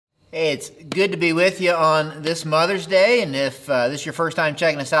Hey, it's good to be with you on this Mother's Day, and if this is your first time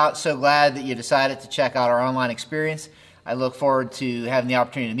checking us out, so glad that you decided to check out our online experience. I look forward to having the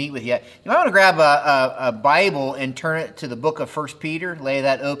opportunity to meet with you. You might want to grab a Bible and turn it to the book of 1 Peter, lay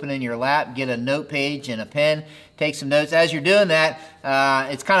that open in your lap, get a note page and a pen, take some notes. As you're doing that,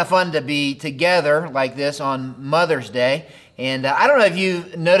 it's kind of fun to be together like this on Mother's Day. And I don't know if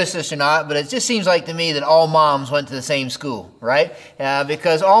you've noticed this or not, but it just seems like to me that all moms went to the same school, right?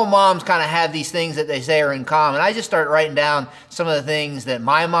 Because all moms kind of have these things that they say are in common. I just started writing down some of the things that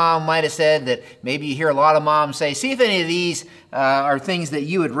my mom might have said that maybe you hear a lot of moms say. See if any of these are things that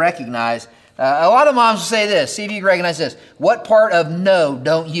you would recognize. A lot of moms will say this. See if you can recognize this. What part of no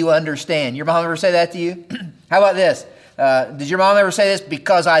don't you understand? Your mom ever say that to you? How about this? Did your mom ever say this?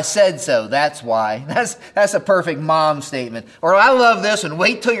 Because I said so, that's why. That's a perfect mom statement. Or I love this one.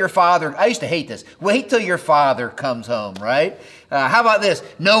 Wait till your father, I used to hate this. Wait till your father comes home, right? How about this?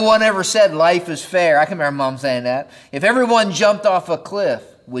 No one ever said life is fair. I can remember mom saying that. If everyone jumped off a cliff,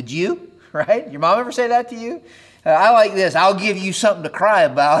 would you? Right? Your mom ever say that to you? I like this. I'll give you something to cry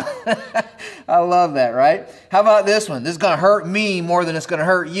about. I love that, right? How about this one? This is going to hurt me more than it's going to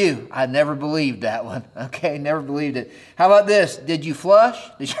hurt you. I never believed that one. Okay, never believed it. How about this? Did you flush?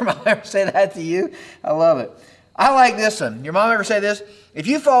 Did your mom ever say that to you? I love it. I like this one. Your mom ever say this? If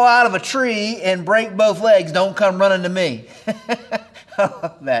you fall out of a tree and break both legs, don't come running to me. I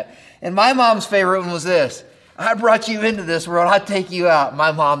love that. And my mom's favorite one was this. I brought you into this world, I'd take you out.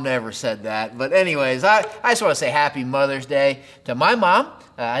 My mom never said that. But anyways, I just want to say Happy Mother's Day to my mom.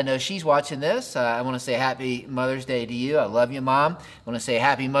 I know she's watching this. I want to say Happy Mother's Day to you. I love you, Mom. I want to say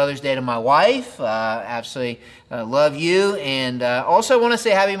Happy Mother's Day to my wife. Absolutely love you. And also want to say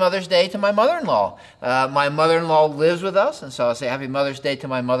Happy Mother's Day to my mother-in-law. My mother-in-law lives with us, and so I'll say Happy Mother's Day to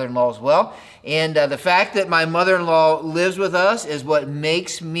my mother-in-law as well. And the fact that my mother-in-law lives with us is what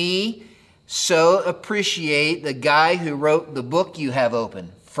makes me so appreciate the guy who wrote the book you have open,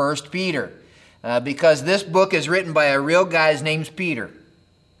 1 Peter, because this book is written by a real guy. His name's Peter.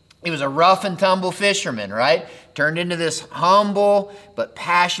 He was a rough and tumble fisherman, right? Turned into this humble but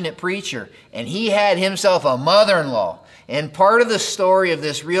passionate preacher. And he had himself a mother-in-law. And part of the story of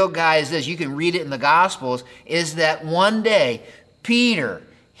this real guy is this, you can read it in the Gospels, is that one day Peter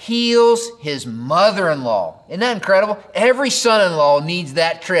heals his mother-in-law. Isn't that incredible? Every son-in-law needs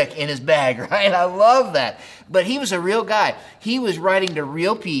that trick in his bag, right? I love that. But he was a real guy. He was writing to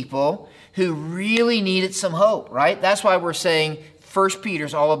real people who really needed some hope, right? That's why we're saying 1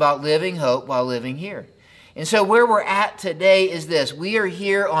 Peter's all about living hope while living here. And so where we're at today is this. We are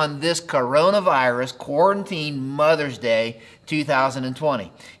here on this coronavirus quarantine Mother's Day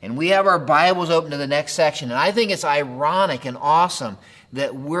 2020. And we have our Bibles open to the next section. And I think it's ironic and awesome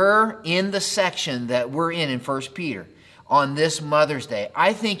that we're in the section that we're in 1 Peter on this Mother's Day.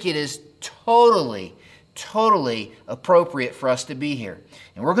 I think it is totally appropriate for us to be here.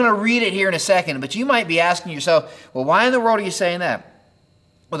 And we're going to read it here in a second, but you might be asking yourself, well, why in the world are you saying that?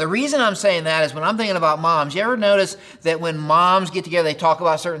 Well, the reason I'm saying that is when I'm thinking about moms, you ever notice that when moms get together, they talk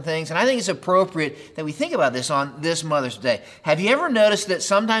about certain things? And I think it's appropriate that we think about this on this Mother's Day. Have you ever noticed that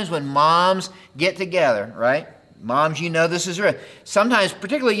sometimes when moms get together, right? Moms, you know this is real. Sometimes,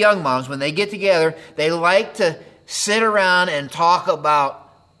 particularly young moms, when they get together, they like to sit around and talk about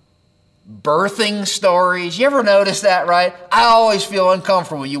birthing stories. You ever notice that, right? I always feel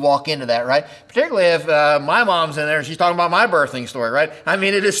uncomfortable when you walk into that, right? Particularly if my mom's in there and she's talking about my birthing story, right? I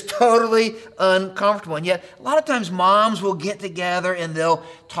mean, it is totally uncomfortable. And yet, a lot of times moms will get together and they'll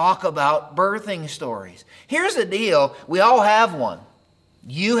talk about birthing stories. Here's the deal. We all have one.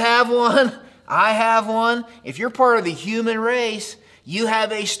 You have one. I have one. If you're part of the human race, you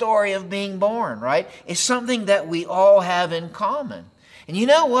have a story of being born, right? It's something that we all have in common. And you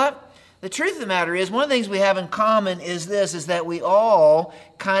know what? The truth of the matter is, one of the things we have in common is this, is that we all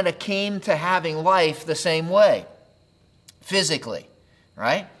kind of came to having life the same way, physically,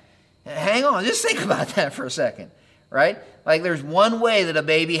 right? Hang on, just think about that for a second, right? Like there's one way that a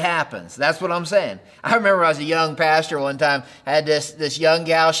baby happens. That's what I'm saying. I remember I was a young pastor one time. I had this young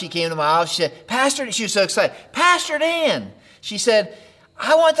gal. She came to my office. She said, Pastor, she was so excited. Pastor Dan, she said,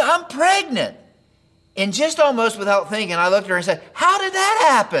 I'm pregnant. And just almost without thinking, I looked at her and said, how did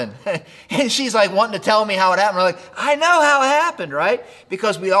that happen? And she's like wanting to tell me how it happened. I'm like, I know how it happened, right?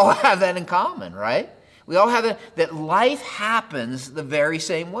 Because we all have that in common, right? We all have that life happens the very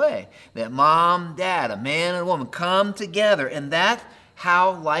same way. That mom, dad, a man and a woman come together, and that's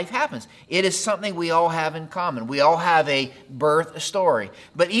how life happens. It is something we all have in common. We all have a birth story.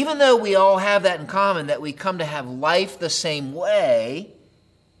 But even though we all have that in common, that we come to have life the same way,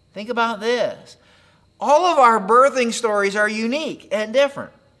 think about this. All of our birthing stories are unique and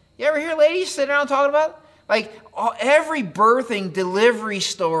different. You ever hear ladies sit around talking about it? Like every birthing delivery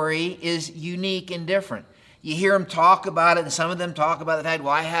story is unique and different. You hear them talk about it, and some of them talk about the fact,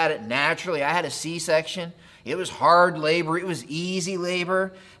 well, I had it naturally. I had a C-section. It was hard labor. It was easy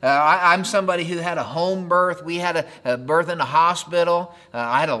labor. I'm somebody who had a home birth. We had a birth in a hospital.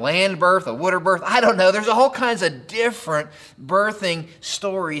 I had a land birth, a water birth. I don't know. There's a whole kinds of different birthing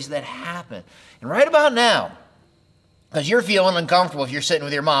stories that happen. And right about now, because you're feeling uncomfortable if you're sitting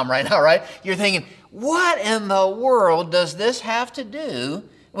with your mom right now, right? You're thinking, what in the world does this have to do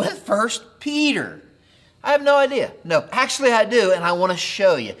with 1 Peter? I have no idea. No, actually I do, and I want to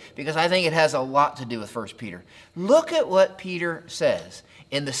show you because I think it has a lot to do with 1 Peter. Look at what Peter says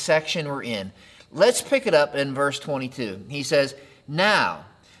in the section we're in. Let's pick it up in verse 22. He says, now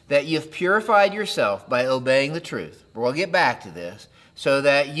that you've purified yourself by obeying the truth, we'll get back to this, so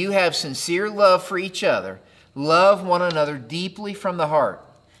that you have sincere love for each other, love one another deeply from the heart.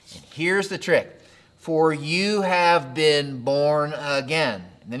 And here's the trick. For you have been born again.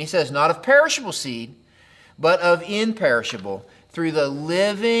 And then he says, not of perishable seed, but of imperishable, through the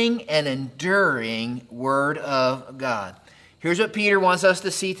living and enduring Word of God. Here's what Peter wants us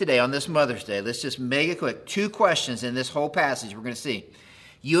to see today on this Mother's Day. Let's just make it quick. 2 questions in this whole passage we're going to see.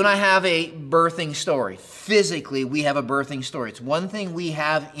 You and I have a birthing story. Physically, we have a birthing story. It's one thing we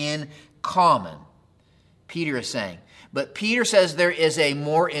have in common, Peter is saying. But Peter says there is a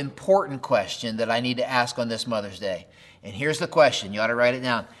more important question that I need to ask on this Mother's Day. And here's the question. You ought to write it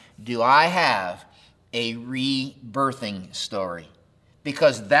down. Do I have a rebirthing story?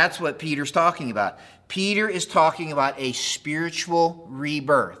 Because that's what Peter's talking about. Peter is talking about a spiritual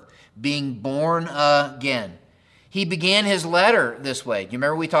rebirth, being born again. He began his letter this way. Do you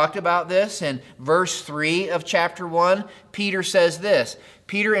remember we talked about this? In verse 3 of chapter 1, Peter says this.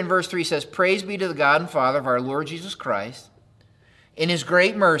 Peter in verse 3 says, praise be to the God and Father of our Lord Jesus Christ. In his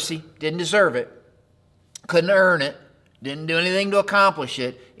great mercy, didn't deserve it, couldn't earn it, didn't do anything to accomplish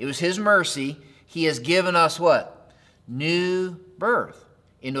it. It was his mercy. He has given us what? New birth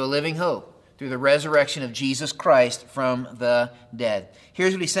into a living hope through the resurrection of Jesus Christ from the dead.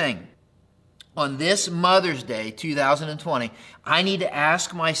 Here's what he's saying. On this Mother's Day, 2020, I need to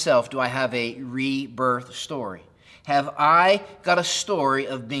ask myself, do I have a rebirth story? Have I got a story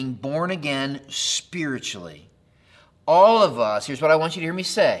of being born again spiritually? All of us, here's what I want you to hear me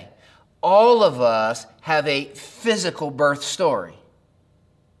say, all of us have a physical birth story.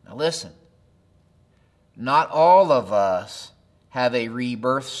 Now listen, not all of us have a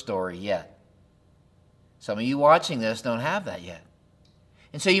rebirth story yet. Some of you watching this don't have that yet.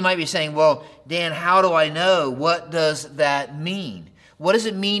 And so you might be saying, well, Dan, how do I know? What does that mean? What does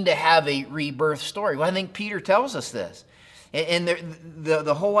it mean to have a rebirth story? Well, I think Peter tells us this. And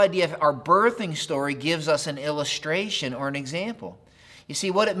the whole idea of our birthing story gives us an illustration or an example. You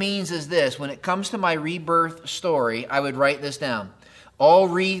see, what it means is this. When it comes to my rebirth story, I would write this down. All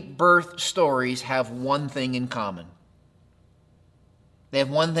rebirth stories have one thing in common. They have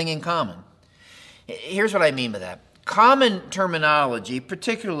one thing in common. Here's what I mean by that. Common terminology,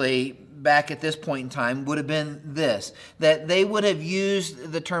 particularly back at this point in time, would have been this, that they would have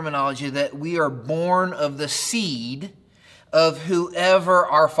used the terminology that we are born of the seed of whoever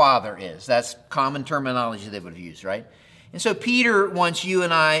our father is. That's common terminology they would have used, right? And so Peter wants you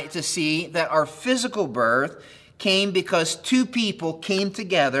and I to see that our physical birth came because 2 people came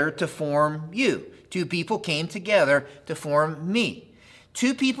together to form you. 2 people came together to form me.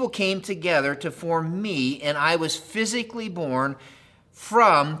 2 people came together to form me, and I was physically born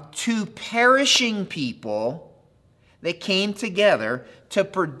from 2 perishing people that came together to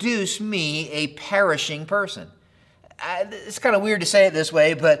produce me, a perishing person. It's kind of weird to say it this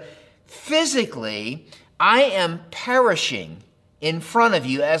way, but physically, I am perishing in front of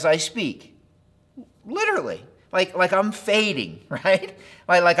you as I speak. Literally. Like I'm fading, right?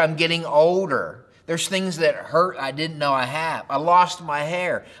 Like I'm getting older. There's things that hurt I didn't know I have. I lost my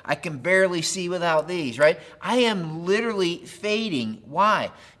hair. I can barely see without these, right? I am literally fading.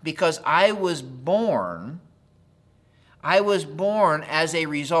 Why? Because I was born as a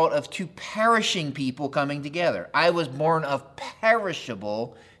result of 2 perishing people coming together. I was born of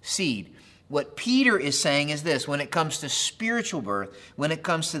perishable seed. What Peter is saying is this: when it comes to spiritual birth, when it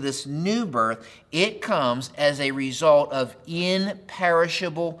comes to this new birth, it comes as a result of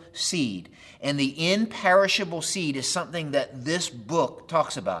imperishable seed. And the imperishable seed is something that this book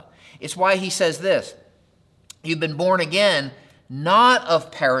talks about. It's why he says this: you've been born again, not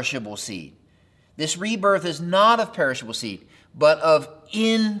of perishable seed. This rebirth is not of perishable seed, but of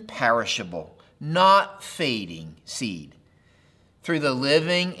imperishable, not fading seed, through the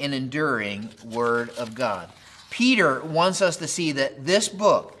living and enduring Word of God. Peter wants us to see that this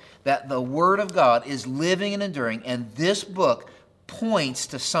book, that the Word of God is living and enduring, and this book points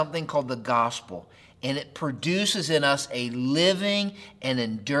to something called the gospel, and it produces in us a living and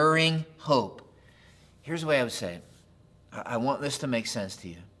enduring hope. Here's the way I would say it. I want this to make sense to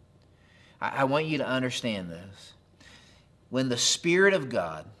you. I want you to understand this. When the Spirit of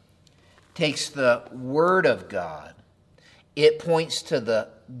God takes the Word of God, it points to the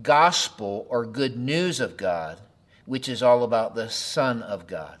gospel or good news of God, which is all about the Son of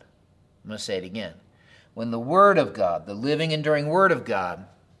God. I'm going to say it again. When the Word of God, the living, enduring Word of God,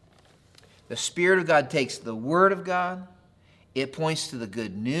 the Spirit of God takes the Word of God, it points to the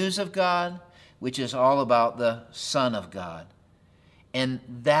good news of God, which is all about the Son of God. And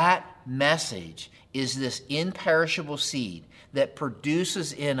that message is this imperishable seed that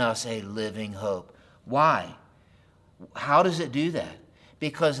produces in us a living hope. Why? How does it do that?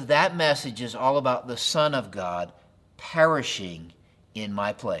 Because that message is all about the Son of God perishing in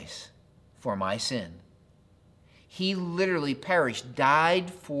my place for my sin. He literally perished,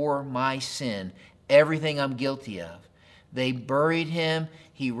 died for my sin, everything I'm guilty of. They buried him.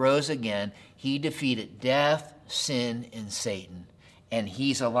 He rose again. He defeated death, sin, and Satan. And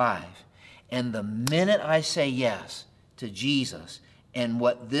he's alive. And the minute I say yes to Jesus and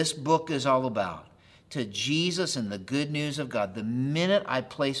what this book is all about, to Jesus and the good news of God, the minute I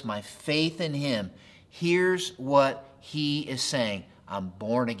place my faith in him, here's what he is saying. I'm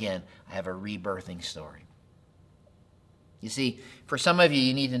born again. I have a rebirthing story. You see, for some of you,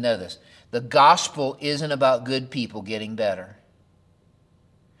 you need to know this. The gospel isn't about good people getting better.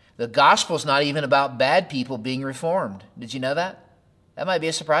 The gospel is not even about bad people being reformed. Did you know that? That might be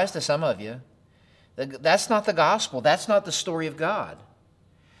a surprise to some of you. That's not the gospel. That's not the story of God.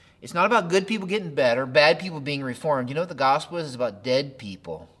 It's not about good people getting better, bad people being reformed. You know what the gospel is? It's about dead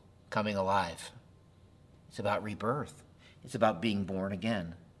people coming alive. It's about rebirth. It's about being born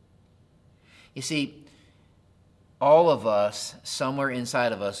again. You see, all of us, somewhere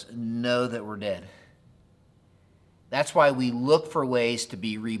inside of us, know that we're dead. That's why we look for ways to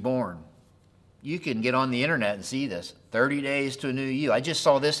be reborn. You can get on the internet and see this. 30 days to a new you. I just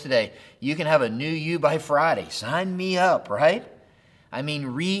saw this today. You can have a new you by Friday. Sign me up, right? I mean,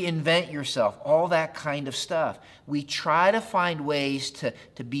 reinvent yourself, all that kind of stuff. We try to find ways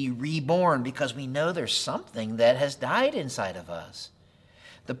to be reborn because we know there's something that has died inside of us.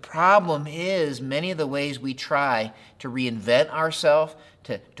 The problem is many of the ways we try to reinvent ourselves,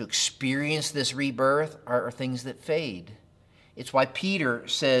 to experience this rebirth, are things that fade. It's why Peter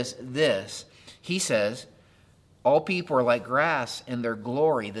says this. He says, all people are like grass in their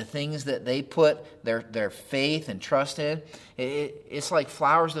glory. The things that they put their faith and trust in, it's like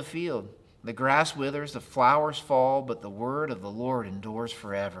flowers of the field. The grass withers, the flowers fall, but the word of the Lord endures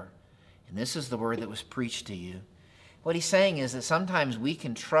forever. And this is the word that was preached to you. What he's saying is that sometimes we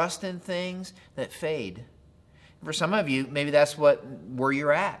can trust in things that fade. For some of you, maybe that's where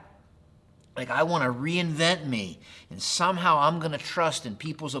you're at. Like, I want to reinvent me, and somehow I'm going to trust in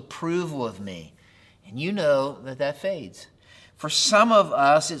people's approval of me. And you know that fades. For some of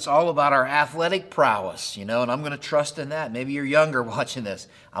us, it's all about our athletic prowess, and I'm going to trust in that. Maybe you're younger watching this.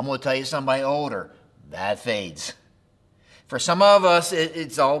 I'm going to tell you somebody older. That fades. For some of us,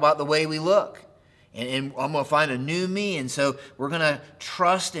 it's all about the way we look. And I'm going to find a new me, and so we're going to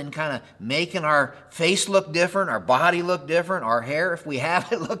trust in kind of making our face look different, our body look different, our hair, if we have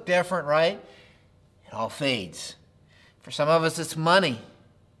it, look different, right? It all fades. For some of us, it's money.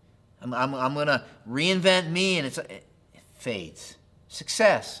 I'm going to reinvent me, and it fades.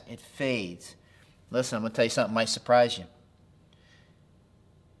 Success, it fades. Listen, I'm going to tell you something that might surprise you.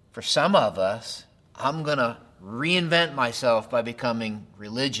 For some of us, I'm going to reinvent myself by becoming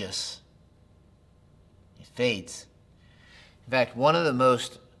religious. Fades. In fact, one of the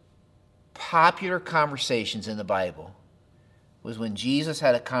most popular conversations in the Bible was when Jesus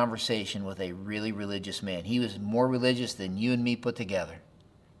had a conversation with a really religious man. He was more religious than you and me put together.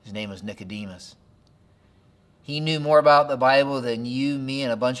 His name was Nicodemus. He knew more about the Bible than you, me,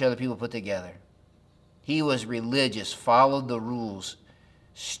 and a bunch of other people put together. He was religious, followed the rules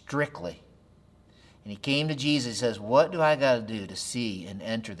strictly. And he came to Jesus and says, what do I got to do to see and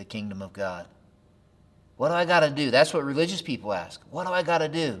enter the kingdom of God? What do I got to do? That's what religious people ask. What do I got to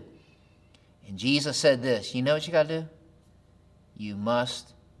do? And Jesus said this. You know what you got to do? You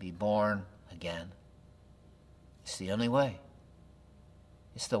must be born again. It's the only way.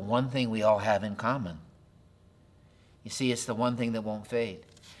 It's the one thing we all have in common. You see, it's the one thing that won't fade.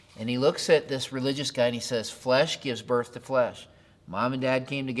 And he looks at this religious guy and he says, flesh gives birth to flesh. Mom and dad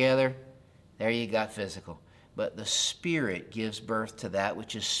came together. There you got physical. But the Spirit gives birth to that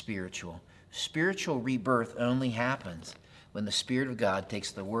which is spiritual. Spiritual rebirth only happens when the Spirit of God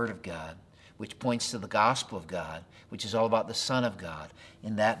takes the Word of God, which points to the gospel of God, which is all about the Son of God,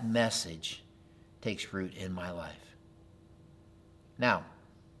 and that message takes root in my life. Now,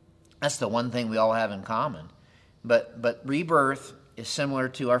 that's the one thing we all have in common. But rebirth is similar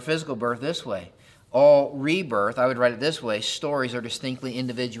to our physical birth this way. All rebirth, I would write it this way, stories are distinctly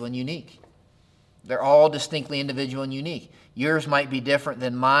individual and unique. They're all distinctly individual and unique. Yours might be different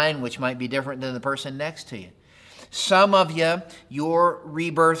than mine, which might be different than the person next to you. Some of you, your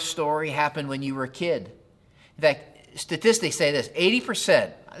rebirth story happened when you were a kid. In fact, statistics say this,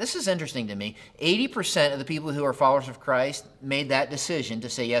 80%, this is interesting to me, 80% of the people who are followers of Christ made that decision to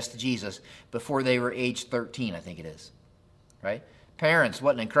say yes to Jesus before they were age 13, I think it is, right? Parents,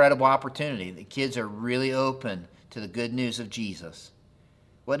 what an incredible opportunity. The kids are really open to the good news of Jesus.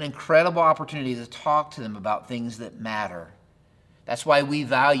 What an incredible opportunity to talk to them about things that matter. That's why we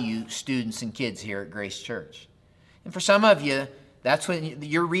value students and kids here at Grace Church. And for some of you, that's when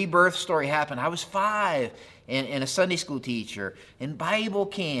your rebirth story happened. I was 5 and a Sunday school teacher in Bible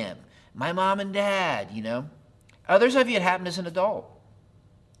camp, my mom and dad, you know. Others of you, it happened as an adult.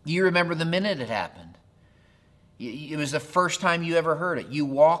 You remember the minute it happened. It was the first time you ever heard it. You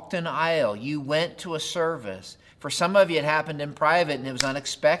walked an aisle. You went to a service. For some of you, it happened in private and it was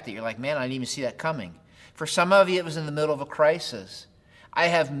unexpected. You're like, man, I didn't even see that coming. For some of you, it was in the middle of a crisis. I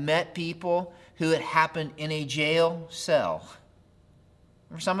have met people who it happened in a jail cell.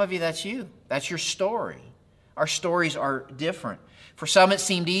 For some of you, that's you. That's your story. Our stories are different. For some, it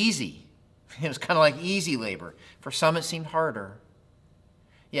seemed easy. It was kind of like easy labor. For some, it seemed harder.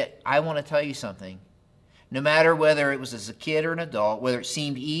 Yet, I want to tell you something. No matter whether it was as a kid or an adult, whether it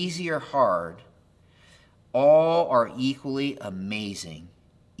seemed easy or hard, all are equally amazing,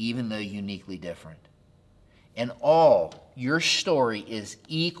 even though uniquely different. And all, your story is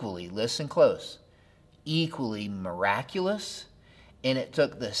equally, listen close, equally miraculous, and it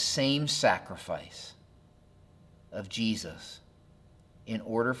took the same sacrifice of Jesus in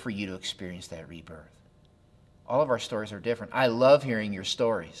order for you to experience that rebirth. All of our stories are different. I love hearing your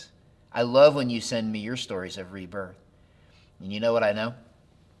stories. I love when you send me your stories of rebirth. And you know what I know?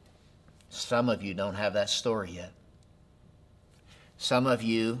 Some of you don't have that story yet. Some of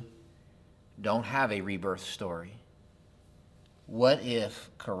you don't have a rebirth story. What if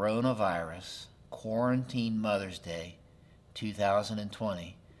coronavirus, quarantine Mother's Day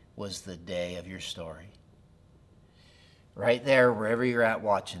 2020 was the day of your story? Right there, wherever you're at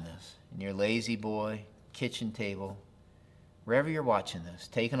watching this, in your lazy boy, kitchen table, wherever you're watching this,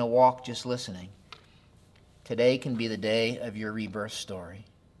 taking a walk, just listening, today can be the day of your rebirth story.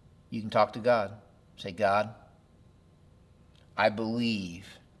 You can talk to God. Say, God, I believe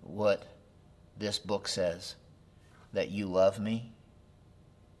what this book says, that you love me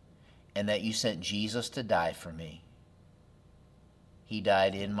and that you sent Jesus to die for me. He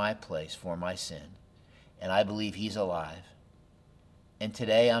died in my place for my sin, and I believe he's alive. And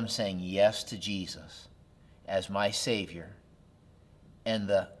today I'm saying yes to Jesus as my Savior and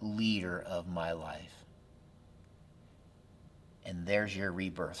the leader of my life. And there's your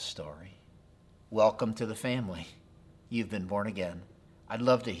rebirth story. Welcome to the family. You've been born again. I'd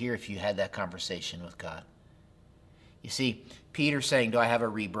love to hear if you had that conversation with God. You see, Peter's saying, do I have a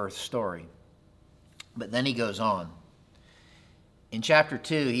rebirth story? But then he goes on. In chapter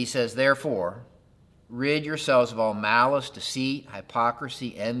 2, he says, therefore, rid yourselves of all malice, deceit,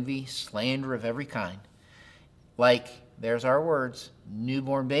 hypocrisy, envy, slander of every kind. Like, there's our words,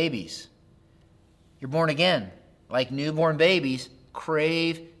 newborn babies. You're born again. Like newborn babies,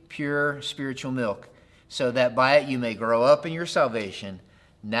 crave pure spiritual milk, so that by it you may grow up in your salvation,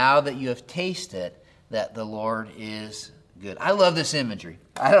 now that you have tasted that the Lord is good. I love this imagery.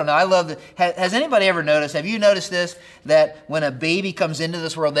 I don't know. I love it. Has anybody ever noticed, have you noticed this, that when a baby comes into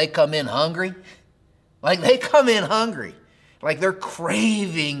this world, they come in hungry? Like they come in hungry. Like they're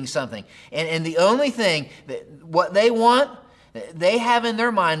craving something. And the only thing, what they want, they have in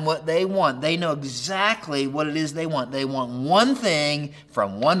their mind what they want. They know exactly what it is they want. They want one thing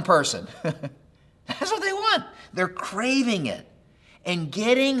from one person. That's what they want. They're craving it. And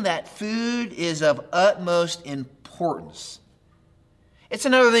getting that food is of utmost importance. It's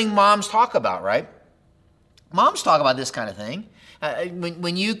another thing moms talk about, right? Moms talk about this kind of thing.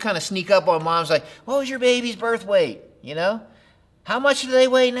 When you kind of sneak up on moms like, what was your baby's birth weight? You know? How much do they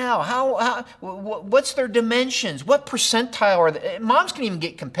weigh now? What's their dimensions? What percentile are they? Moms can even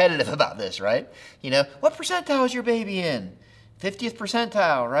get competitive about this, right? You know, what percentile is your baby in? 50th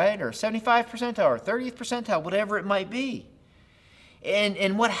percentile, right? Or 75th percentile, or 30th percentile, whatever it might be.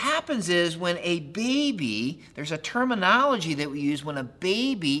 And what happens is when a baby, there's a terminology that we use when a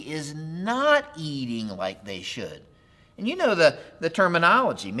baby is not eating like they should. And you know the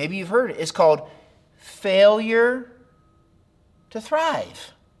terminology. Maybe you've heard it. It's called failure to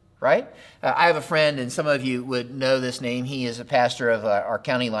thrive, right? I have a friend, and some of you would know this name. He is a pastor of our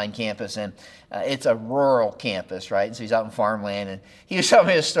County Line campus, and it's a rural campus, right? And so he's out in farmland, and he was telling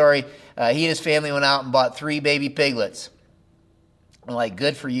me a story. He and his family went out and bought 3 baby piglets. I'm like,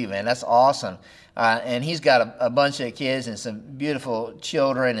 good for you, man. That's awesome. And he's got a bunch of kids and some beautiful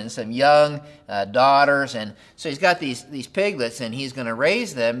children and some young daughters. And so he's got these piglets, and he's going to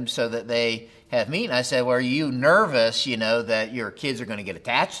raise them so that they have meat. And I said, well, are you nervous, that your kids are going to get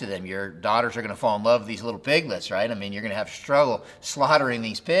attached to them? Your daughters are going to fall in love with these little piglets, right? I mean, you're going to have to struggle slaughtering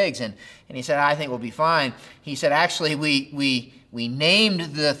these pigs. And he said, I think we'll be fine. He said, actually, we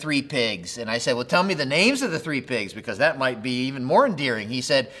named the 3 pigs. And I said, well, tell me the names of the 3 pigs, because that might be even more endearing. He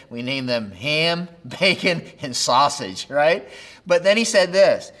said, we named them Ham, Bacon, and Sausage, right? But then he said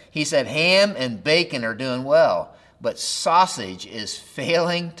this. He said, Ham and Bacon are doing well, but Sausage is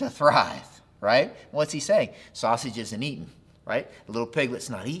failing to thrive, right? What's he saying? Sausage isn't eaten, right? The little piglet's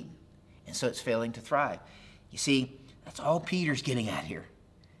not eaten, and so it's failing to thrive. You see, that's all Peter's getting at here.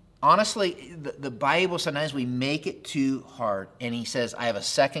 Honestly, the Bible, sometimes we make it too hard. And he says, I have a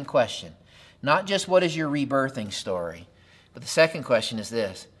second question. Not just what is your rebirthing story, but the second question is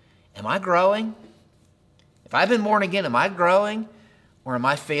this. Am I growing? If I've been born again, am I growing or am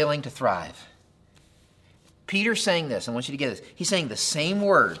I failing to thrive? Peter's saying this. I want you to get this. He's saying the same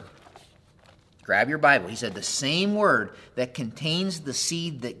word. Grab your Bible. He said the same word that contains the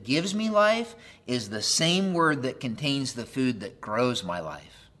seed that gives me life is the same word that contains the food that grows my life.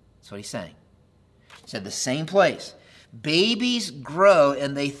 That's what he's saying. He said the same place. Babies grow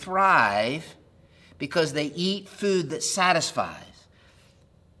and they thrive because they eat food that satisfies.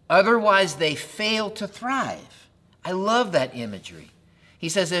 Otherwise, they fail to thrive. I love that imagery. He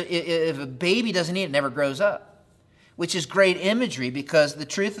says if a baby doesn't eat, it never grows up, which is great imagery because the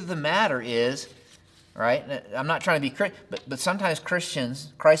truth of the matter is, right? I'm not trying to be critical, but sometimes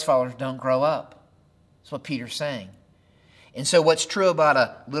Christians, Christ followers, don't grow up. That's what Peter's saying. And so what's true about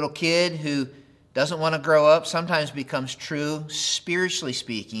a little kid who doesn't want to grow up sometimes becomes true, spiritually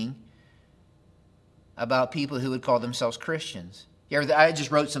speaking, about people who would call themselves Christians. I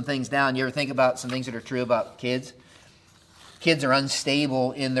just wrote some things down. You ever think about some things that are true about kids? Kids are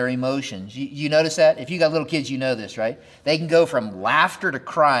unstable in their emotions. You notice that? If you got little kids, you know this, right? They can go from laughter to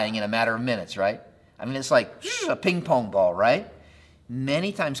crying in a matter of minutes, right? I mean, it's like a ping pong ball, right?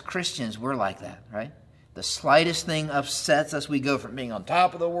 Many times Christians, we're like that, right? The slightest thing upsets us. We go from being on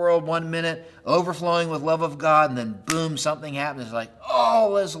top of the world 1 minute, overflowing with love of God, and then boom, something happens. It's like,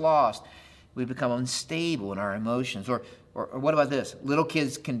 all is lost. We become unstable in our emotions. Or what about this? Little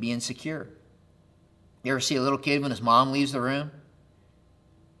kids can be insecure. You ever see a little kid when his mom leaves the room?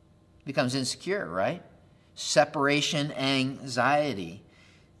 He becomes insecure, right? Separation anxiety.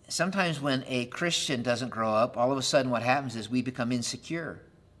 Sometimes when a Christian doesn't grow up, all of a sudden what happens is we become insecure.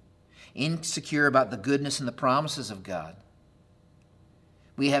 Insecure about the goodness and the promises of God.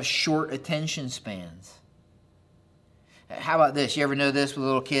 We have short attention spans. How about this? You ever know this with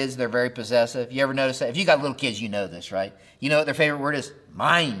little kids? They're very possessive. You ever notice that? If you got little kids, you know this, right? You know what their favorite word is?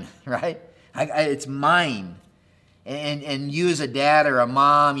 Mine, right? It's mine. And you as a dad or a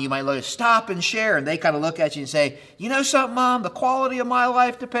mom, you might look, stop and share. And they kind of look at you and say, you know something, Mom? The quality of my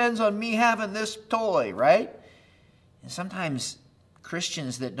life depends on me having this toy, right? And sometimes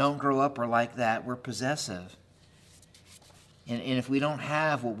Christians that don't grow up are like that. We're possessive. And if we don't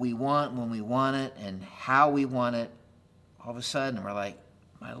have what we want when we want it and how we want it, all of a sudden we're like,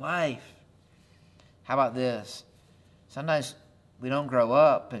 my life. How about this? Sometimes we don't grow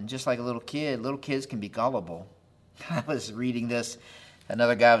up, and just like a little kids can be gullible. I was reading this.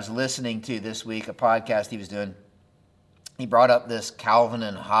 Another guy I was listening to this week, a podcast he was doing. He brought up this Calvin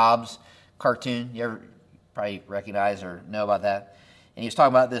and Hobbes cartoon. You ever probably recognize or know about that? And he was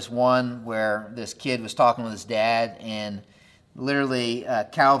talking about this one where this kid was talking with his dad, and literally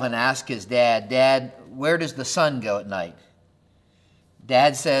Calvin asked his dad, Dad, where does the sun go at night?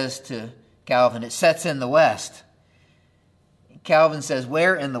 Dad says to Calvin, it sets in the west. Calvin says,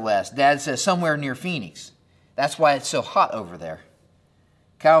 where in the west? Dad says, somewhere near Phoenix. That's why it's so hot over there.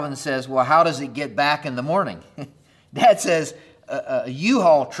 Calvin says, well, how does it get back in the morning? Dad says, a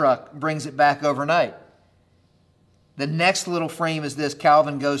U-Haul truck brings it back overnight. The next little frame is this.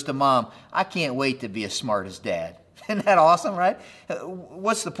 Calvin goes to Mom, I can't wait to be as smart as Dad. Isn't that awesome, right?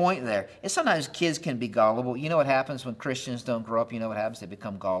 What's the point there? And sometimes kids can be gullible. You know what happens when Christians don't grow up? You know what happens? They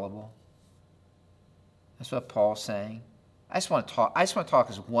become gullible. That's what Paul's saying. I just want to talk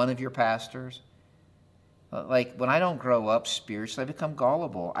as one of your pastors. Like when I don't grow up spiritually, I become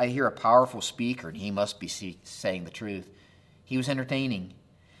gullible. I hear a powerful speaker, and he must be saying the truth. He was entertaining.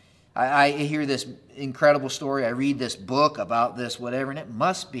 I hear this incredible story. I read this book about this, whatever, and it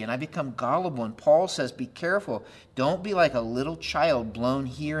must be. And I become gullible. And Paul says, be careful. Don't be like a little child blown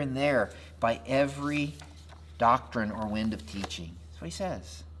here and there by every doctrine or wind of teaching. That's what he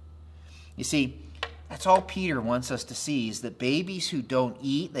says. You see, that's all Peter wants us to see, is that babies who don't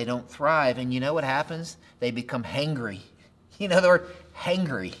eat, they don't thrive. And you know what happens? They become hangry. You know the word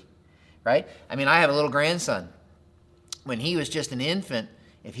hangry, right? I mean, I have a little grandson. When he was just an infant,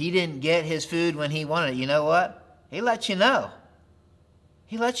 if he didn't get his food when he wanted it, you know what? He lets you know.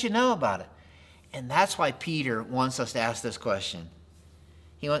 He lets you know about it. And that's why Peter wants us to ask this question.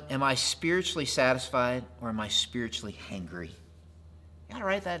 Am I spiritually satisfied, or am I spiritually hangry? You got to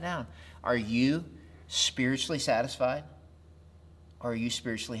write that down. Are you spiritually satisfied, or are you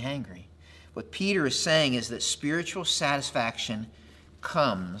spiritually hangry? What Peter is saying is that spiritual satisfaction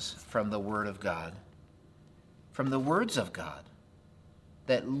comes from the Word of God, from the words of God.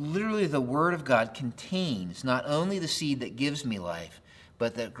 That literally the Word of God contains not only the seed that gives me life,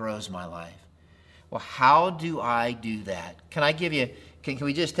 but that grows my life. Well, how do I do that? Can I give you, can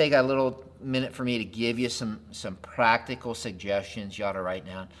we just take a little minute for me to give you some practical suggestions you ought to write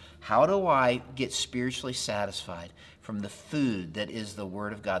down? How do I get spiritually satisfied from the food that is the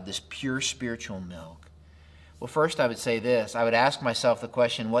Word of God, this pure spiritual milk? Well, first I would say this. I would ask myself the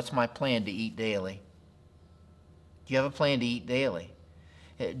question, what's my plan to eat daily? Do you have a plan to eat daily?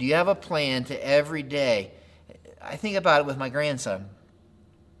 Do you have a plan to every day? I think about it with my grandson.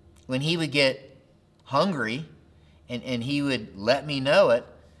 When he would get hungry and he would let me know it,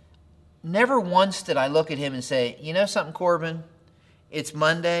 never once did I look at him and say, you know something, Corbin? It's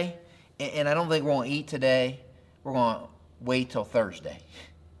Monday, and I don't think we're going to eat today. We're going to wait till Thursday.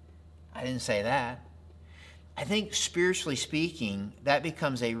 I didn't say that. I think spiritually speaking, that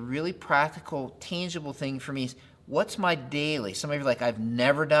becomes a really practical, tangible thing for me. What's my daily? Some of you are like, I've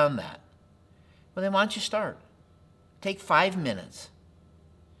never done that. Well, then why don't you start? Take 5 minutes.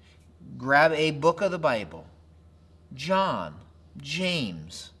 Grab a book of the Bible, John,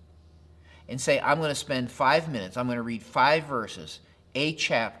 James, and say, I'm going to spend 5 minutes. I'm going to read 5 verses, a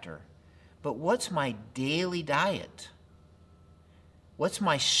chapter. But what's my daily diet? What's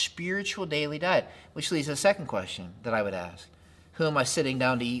my spiritual daily diet? Which leads to the second question that I would ask. Who am I sitting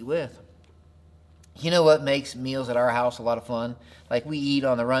down to eat with? You know what makes meals at our house a lot of fun? Like we eat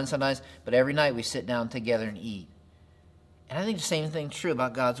on the run sometimes, but every night we sit down together and eat. And I think the same thing's true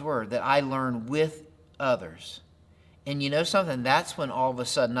about God's Word, that I learn with others. And you know something? That's when all of a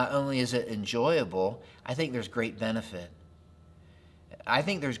sudden, not only is it enjoyable, I think there's great benefit. I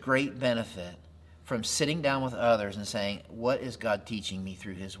think there's great benefit from sitting down with others and saying, what is God teaching me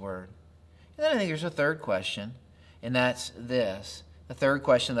through His Word? And then I think there's a third question, and that's this. The third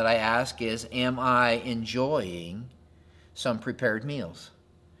question that I ask is, am I enjoying some prepared meals?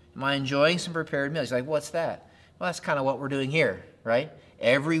 Am I enjoying some prepared meals? You're like, what's that? Well, that's kind of what we're doing here, right?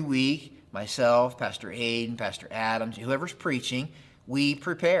 Every week, myself, Pastor Aiden, Pastor Adams, whoever's preaching, we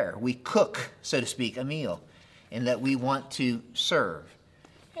prepare, we cook, so to speak, a meal, and that we want to serve.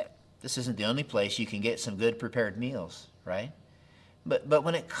 This isn't the only place you can get some good prepared meals, right? But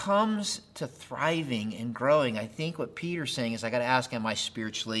when it comes to thriving and growing, I think what Peter's saying is I got to ask, am I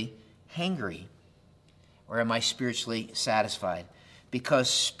spiritually hangry? Or am I spiritually satisfied? Because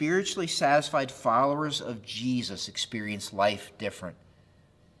spiritually satisfied followers of Jesus experience life different.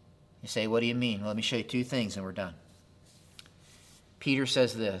 You say, what do you mean? Well, let me show you 2 things and we're done. Peter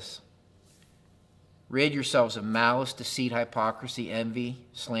says this, rid yourselves of malice, deceit, hypocrisy, envy,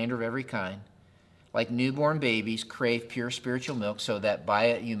 slander of every kind. Like newborn babies, crave pure spiritual milk so that by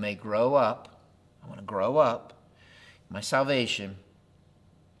it you may grow up. I want to grow up. My salvation,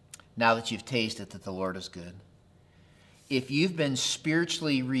 now that you've tasted that the Lord is good. If you've been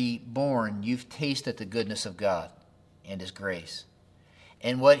spiritually reborn, you've tasted the goodness of God and His grace.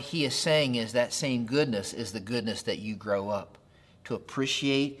 And what He is saying is that same goodness is the goodness that you grow up to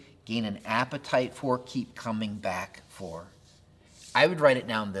appreciate, gain an appetite for, keep coming back for. I would write it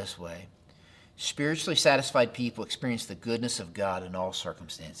down this way. Spiritually satisfied people experience the goodness of God in all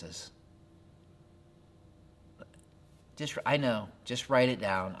circumstances. I know, just write it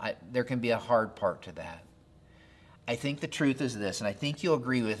down. There can be a hard part to that. I think the truth is this, and I think you'll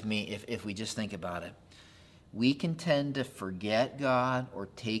agree with me if we just think about it. We can tend to forget God or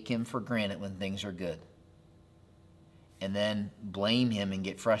take Him for granted when things are good, and then blame Him and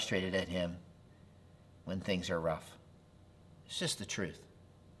get frustrated at Him when things are rough. It's just the truth.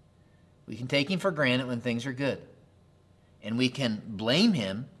 We can take Him for granted when things are good. And we can blame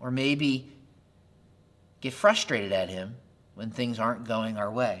Him or maybe get frustrated at him when things aren't going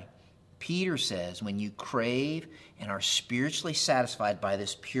our way. Peter says, when you crave and are spiritually satisfied by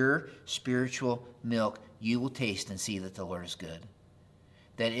this pure spiritual milk, you will taste and see that the Lord is good.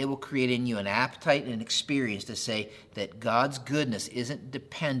 That it will create in you an appetite and an experience to say that God's goodness isn't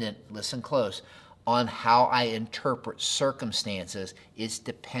dependent, listen close, on how I interpret circumstances. It's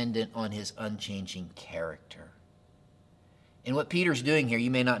dependent on his unchanging character. And what Peter's doing here, you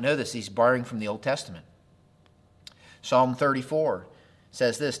may not know this, he's borrowing from the Old Testament. Psalm 34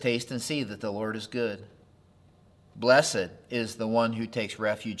 says this, taste and see that the Lord is good. Blessed is the one who takes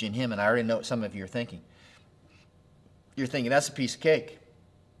refuge in him. And I already know what some of you are thinking. You're thinking, that's a piece of cake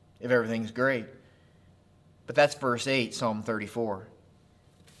if everything's great. But that's verse 8, Psalm 34.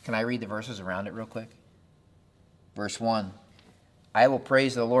 Can I read the verses around it real quick? Verse 1, I will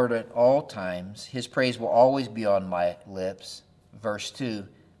praise the Lord at all times. His praise will always be on my lips. Verse 2,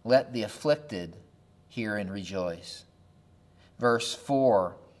 let the afflicted hear and rejoice. Verse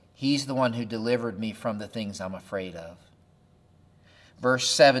 4, he's the one who delivered me from the things I'm afraid of. Verse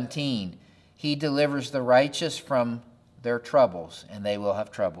 17, he delivers the righteous from their troubles, and they will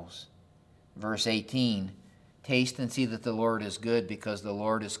have troubles. Verse 18, taste and see that the Lord is good, because the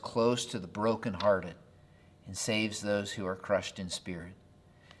Lord is close to the brokenhearted and saves those who are crushed in spirit.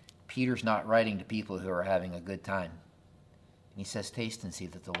 Peter's not writing to people who are having a good time. He says, taste and see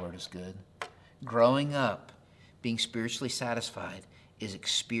that the Lord is good. Growing up, being spiritually satisfied, is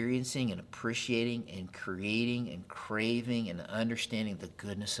experiencing and appreciating and creating and craving and understanding the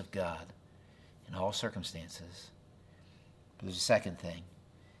goodness of God in all circumstances. There's a second thing,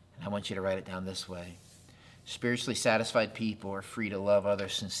 and I want you to write it down this way. Spiritually satisfied people are free to love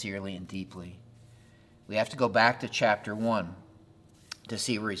others sincerely and deeply. We have to go back to chapter 1 to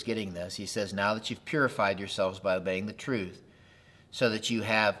see where he's getting this. He says, now that you've purified yourselves by obeying the truth, so that you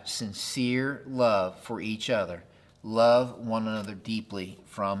have sincere love for each other, love one another deeply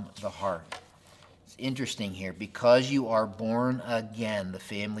from the heart. It's interesting here. Because you are born again, the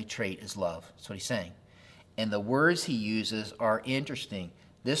family trait is love. That's what he's saying. And the words he uses are interesting.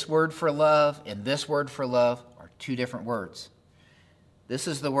 This word for love and this word for love are two different words. This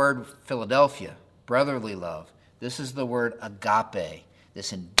is the word Philadelphia, brotherly love. This is the word agape,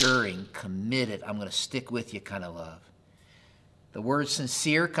 this enduring, committed, I'm going to stick with you kind of love. The word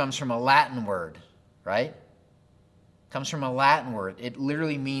sincere comes from a Latin word, right? Comes from a Latin word. It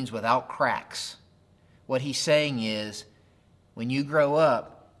literally means without cracks. What he's saying is, when you grow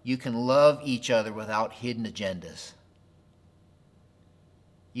up, you can love each other without hidden agendas.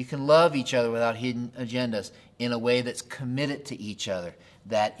 You can love each other without hidden agendas in a way that's committed to each other,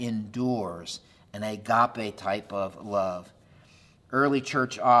 that endures, an agape type of love. Early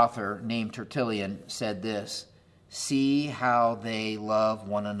church author named Tertullian said this, see how they love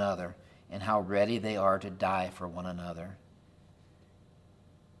one another and how ready they are to die for one another.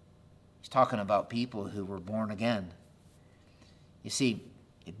 He's talking about people who were born again. You see,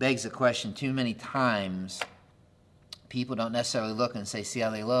 it begs the question, too many times people don't necessarily look and say, see how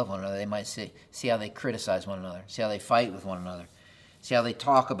they love one another. They might say, see how they criticize one another, see how they fight with one another, see how they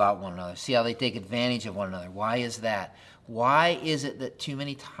talk about one another, see how they take advantage of one another. Why is that? Why is it that too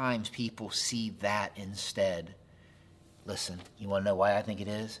many times people see that instead? Listen, you want to know why I think it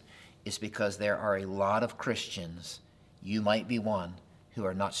is? It's because there are a lot of Christians, you might be one, who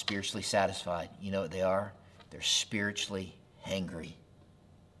are not spiritually satisfied. You know what they are? They're spiritually hangry.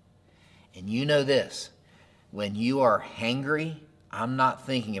 And you know this, when you are hangry, I'm not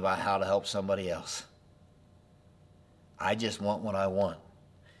thinking about how to help somebody else. I just want what I want,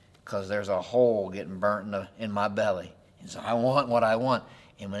 because there's a hole getting burnt in my belly. And so I want what I want.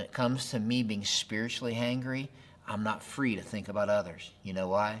 And when it comes to me being spiritually hangry, I'm not free to think about others. You know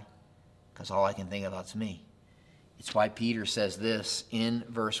why? Because all I can think about is me. It's why Peter says this in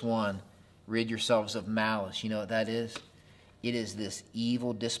verse 1, rid yourselves of malice. You know what that is? It is this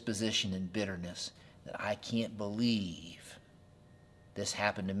evil disposition and bitterness that I can't believe this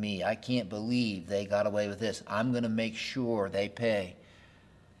happened to me. I can't believe they got away with this. I'm going to make sure they pay.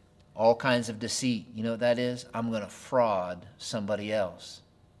 All kinds of deceit. You know what that is? I'm going to fraud somebody else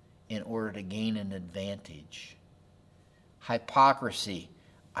in order to gain an advantage. Hypocrisy.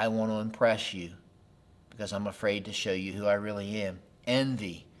 I want to impress you because I'm afraid to show you who I really am.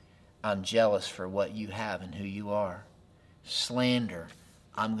 Envy. I'm jealous for what you have and who you are. Slander.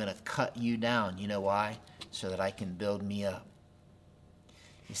 I'm going to cut you down. You know why? So that I can build me up.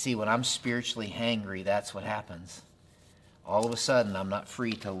 You see, when I'm spiritually hangry, that's what happens. All of a sudden, I'm not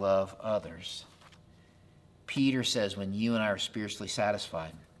free to love others. Peter says when you and I are spiritually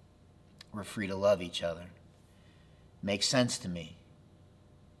satisfied, we're free to love each other. Makes sense to me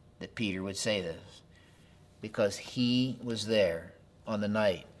that Peter would say this. because he was there on the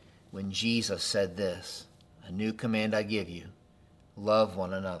night when Jesus said this, "A new command I give you, love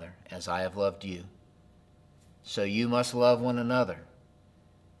one another as I have loved you. So you must love one another.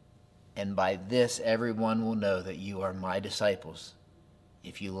 And by this everyone will know that you are my disciples,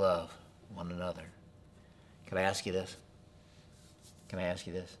 if you love one another." Can I ask you this?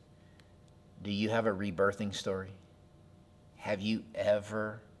 Do you have a rebirthing story? Have you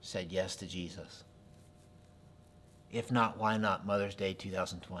ever said yes to Jesus? If not, why not Mother's Day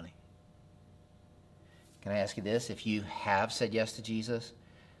 2020? Can I ask you this? If you have said yes to Jesus,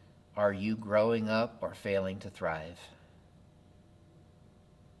 are you growing up or failing to thrive?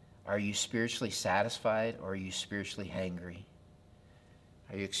 Are you spiritually satisfied or are you spiritually hangry?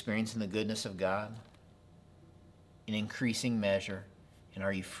 Are you experiencing the goodness of God in increasing measure, and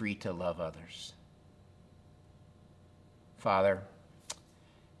are you free to love others? Father,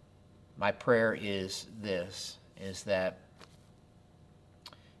 my prayer is this, is that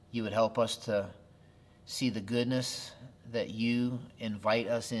you would help us to see the goodness that you invite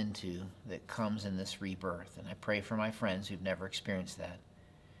us into that comes in this rebirth. And I pray for my friends who've never experienced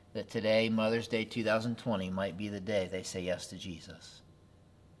that today, Mother's Day 2020, might be the day they say yes to Jesus.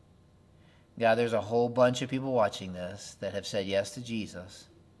 God, there's a whole bunch of people watching this that have said yes to Jesus,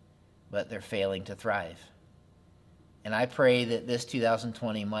 but they're failing to thrive. And I pray that this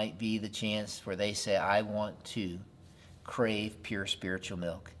 2020 might be the chance where they say, I want to crave pure spiritual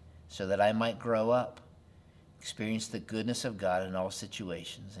milk so that I might grow up, experience the goodness of God in all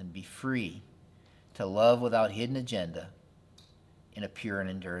situations, and be free to love without hidden agenda in a pure and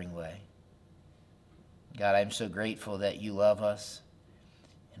enduring way. God, I'm so grateful that you love us.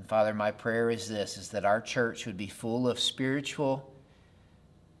 And Father, my prayer is this, is that our church would be full of spiritual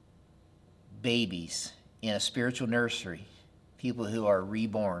babies in a spiritual nursery, people who are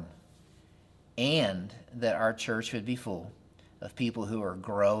reborn, and that our church would be full of people who are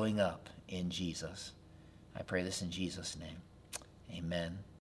growing up in Jesus. I pray this in Jesus' name. Amen.